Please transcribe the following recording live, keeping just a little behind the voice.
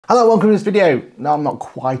Hello, welcome to this video. Now I'm not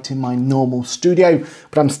quite in my normal studio,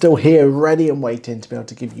 but I'm still here ready and waiting to be able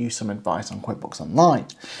to give you some advice on QuickBooks Online.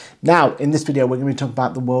 Now, in this video, we're going to be talking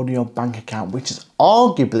about the world of your bank account, which is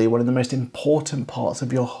arguably one of the most important parts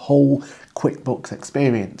of your whole QuickBooks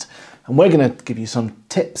experience. And we're going to give you some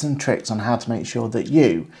tips and tricks on how to make sure that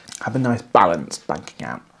you have a nice balanced bank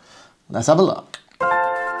account. Let's have a look.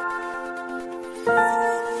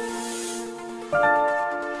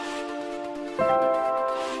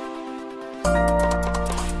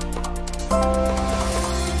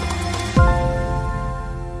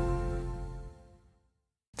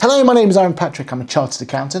 Hello, my name is Patrick. I'm a chartered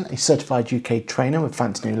accountant, a certified UK trainer with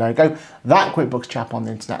fancy new logo, that QuickBooks chap on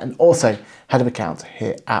the internet, and also head of accounts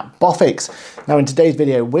here at Boffix. Now, in today's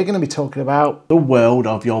video, we're going to be talking about the world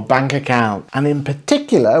of your bank account. And in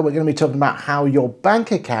particular, we're going to be talking about how your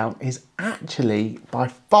bank account is actually by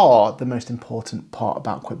far the most important part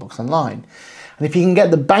about QuickBooks Online. And if you can get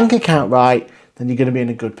the bank account right, then you're going to be in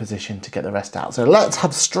a good position to get the rest out. So let's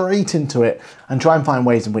head straight into it and try and find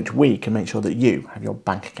ways in which we can make sure that you have your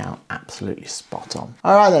bank account absolutely spot on.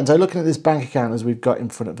 All right then, so looking at this bank account as we've got in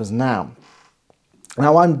front of us now.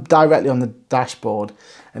 Now I'm directly on the dashboard,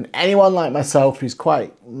 and anyone like myself who's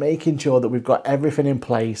quite making sure that we've got everything in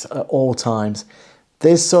place at all times,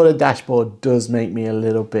 this sort of dashboard does make me a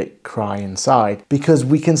little bit cry inside, because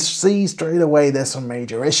we can see straight away there's some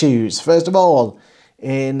major issues. First of all,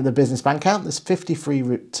 in the business bank account, there's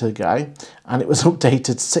 53 to go, and it was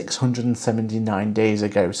updated 679 days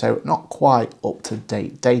ago, so not quite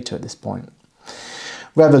up-to-date data at this point.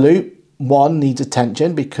 Revolut, one, needs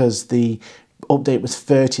attention because the update was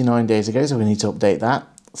 39 days ago, so we need to update that.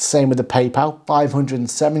 Same with the PayPal,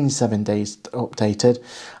 577 days updated,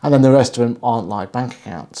 and then the rest of them aren't live bank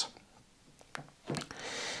accounts.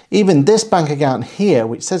 Even this bank account here,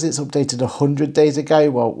 which says it's updated 100 days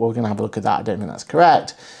ago, well, we're going to have a look at that. I don't think that's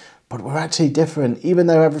correct, but we're actually different. Even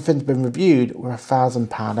though everything's been reviewed, we're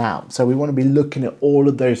 £1,000 out. So we want to be looking at all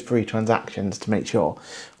of those free transactions to make sure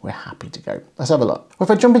we're happy to go. Let's have a look. Well,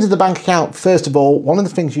 if I jump into the bank account, first of all, one of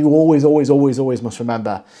the things you always must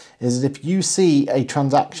remember is that if you see a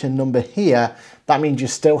transaction number here, that means you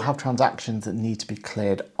still have transactions that need to be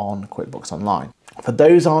cleared on QuickBooks Online. For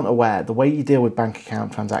those aren't aware, the way you deal with bank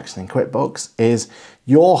account transactions in QuickBooks is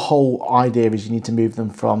your whole idea is you need to move them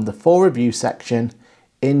from the for review section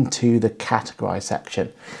into the categorize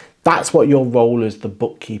section. That's what your role as the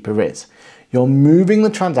bookkeeper is. You're moving the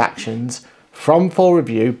transactions from for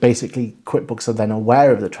review, basically QuickBooks are then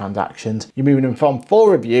aware of the transactions, you're moving them from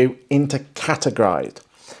for review into categorized.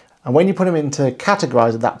 And when you put them into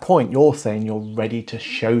categorized at that point, you're saying you're ready to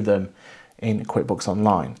show them in QuickBooks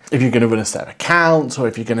Online. If you're going to run a set of accounts, or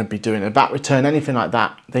if you're going to be doing a VAT return, anything like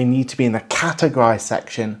that, they need to be in the categorized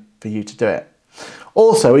section for you to do it.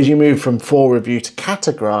 Also, as you move from for review to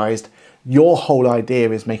categorized, your whole idea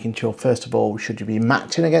is making sure, first of all, should you be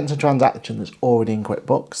matching against a transaction that's already in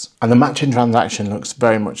QuickBooks? And the matching transaction looks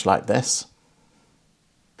very much like this,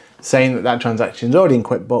 saying that that transaction is already in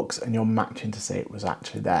QuickBooks and you're matching to say it was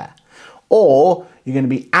actually there. Or you're going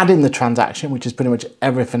to be adding the transaction, which is pretty much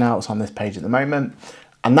everything else on this page at the moment.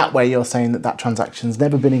 And that way you're saying that that transaction's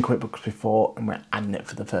never been in QuickBooks before and we're adding it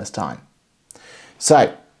for the first time.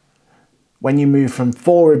 So when you move from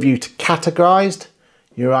for review to categorized,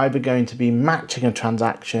 you're either going to be matching a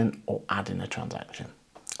transaction or adding a transaction.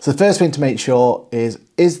 So the first thing to make sure is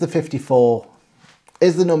the 54,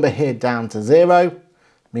 is the number here down to 0,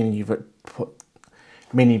 meaning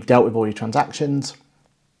you've dealt with all your transactions?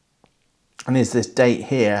 And is this date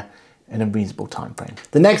here in a reasonable time frame?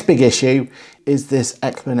 The next big issue is this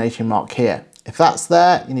exclamation mark here. If that's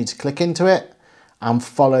there, you need to click into it and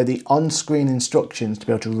follow the on-screen instructions to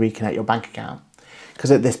be able to reconnect your bank account. Because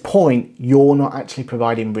at this point, you're not actually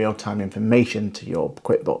providing real-time information to your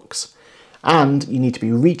QuickBooks. And you need to be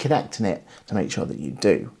reconnecting it to make sure that you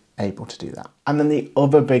do able to do that. And then the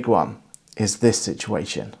other big one is this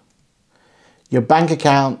situation. Your bank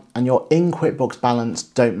account and your in QuickBooks balance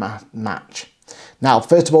don't match. Now,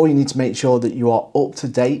 first of all, you need to make sure that you are up to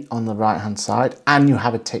date on the right-hand side and you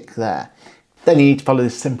have a tick there. Then you need to follow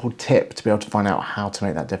this simple tip to be able to find out how to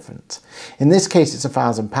make that difference. In this case, it's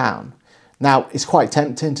 £1,000. Now, it's quite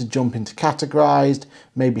tempting to jump into categorized,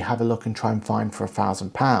 maybe have a look and try and find for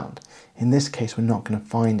 £1,000. In this case, we're not going to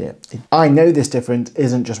find it. I know this difference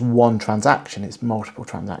isn't just one transaction, it's multiple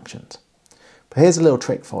transactions. But here's a little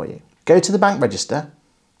trick for you. Go to the bank register,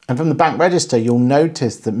 and from the bank register, you'll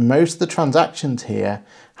notice that most of the transactions here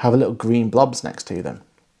have a little green blobs next to them.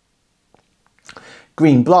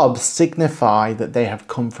 Green blobs signify that they have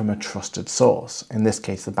come from a trusted source, in this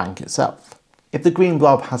case, the bank itself. If the green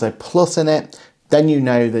blob has a plus in it, then you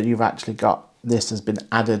know that you've actually got this has been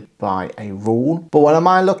added by a rule. But what am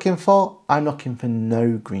I looking for? I'm looking for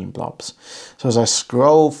no green blobs. So as I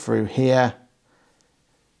scroll through here,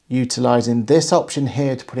 utilizing this option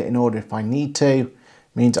here to put it in order if I need to,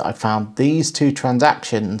 means that I found these two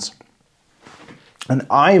transactions, and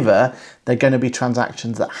either they're going to be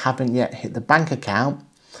transactions that haven't yet hit the bank account,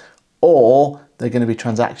 or they're going to be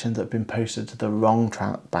transactions that have been posted to the wrong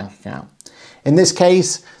bank account. In this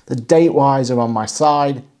case, the date-wise are on my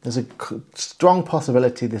side. There's a strong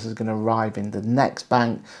possibility this is going to arrive in the next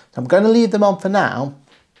bank. So I'm going to leave them on for now.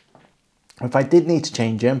 If I did need to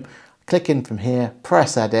change them, click in from here,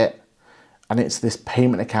 press edit, and it's this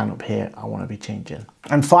payment account up here I want to be changing.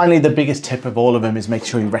 And finally, the biggest tip of all of them is make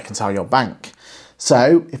sure you reconcile your bank.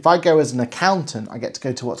 So if I go as an accountant, I get to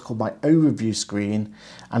go to what's called my overview screen.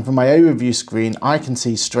 And from my overview screen, I can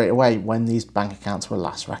see straight away when these bank accounts were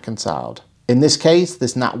last reconciled. In this case,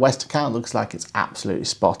 this NatWest account looks like it's absolutely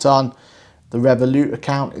spot on. The Revolut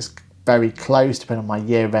account is very close, depending on my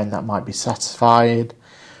year end, that might be satisfied.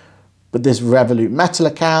 But this Revolut Metal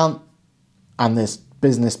account and this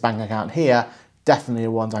business bank account here, definitely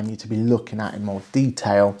are ones I need to be looking at in more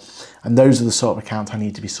detail. And those are the sort of accounts I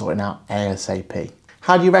need to be sorting out ASAP.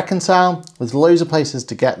 How do you reconcile? There's loads of places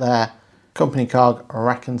to get there. Company card,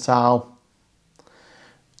 reconcile.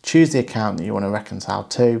 Choose the account that you want to reconcile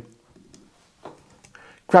to.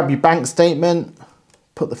 Grab your bank statement,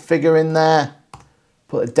 put the figure in there,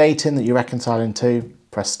 put a date in that you're reconciling to,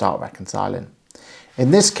 press start reconciling.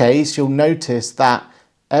 In this case, you'll notice that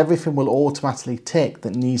everything will automatically tick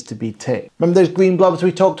that needs to be ticked. Remember those green blobs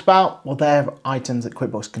we talked about? Well, they're items that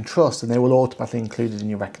QuickBooks can trust and they will automatically include it in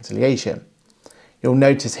your reconciliation. You'll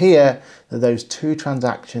notice here that those two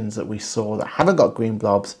transactions that we saw that haven't got green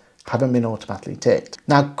blobs haven't been automatically ticked.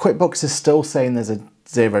 Now, QuickBooks is still saying there's a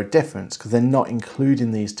zero difference because they're not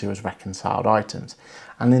including these two as reconciled items.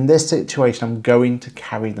 And in this situation, I'm going to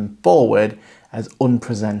carry them forward as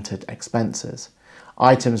unpresented expenses.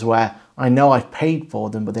 Items where I know I've paid for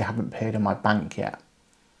them, but they haven't paid in my bank yet.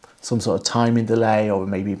 Some sort of timing delay or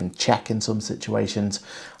maybe even check in some situations.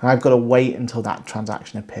 And I've got to wait until that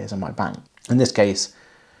transaction appears on my bank. In this case,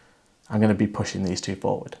 I'm going to be pushing these two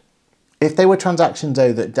forward. If they were transactions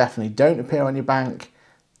though that definitely don't appear on your bank,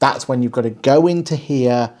 that's when you've got to go into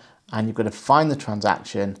here and you've got to find the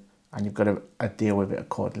transaction and you've got to deal with it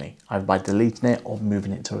accordingly, either by deleting it or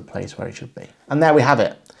moving it to a place where it should be. And there we have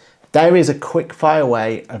it. There is a quick fire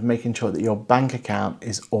way of making sure that your bank account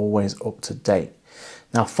is always up to date.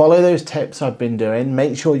 Now follow those tips I've been doing,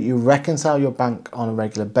 make sure you reconcile your bank on a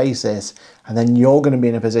regular basis, and then you're going to be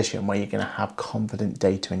in a position where you're going to have confident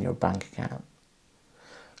data in your bank account.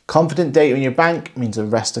 Confident data in your bank means the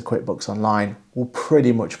rest of QuickBooks Online will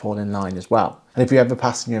pretty much fall in line as well. And if you're ever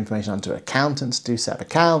passing your information on to accountants to do set of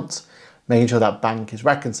accounts, making sure that bank is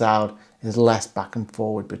reconciled is less back and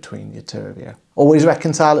forward between the two of you. Always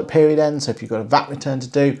reconcile at period end, so if you've got a VAT return to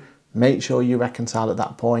do, make sure you reconcile at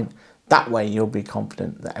that point. That way you'll be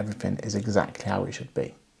confident that everything is exactly how it should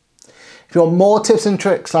be. If you want more tips and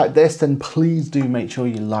tricks like this, then please do make sure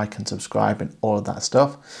you like and subscribe and all of that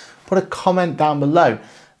stuff. Put a comment down below.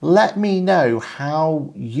 Let me know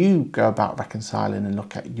how you go about reconciling and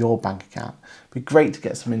look at your bank account. It'd be great to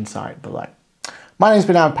get some insight below. My name's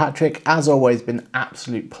been Aaron Patrick. As always, been an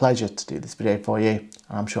absolute pleasure to do this video for you. And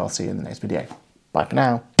I'm sure I'll see you in the next video. Bye for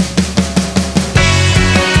now.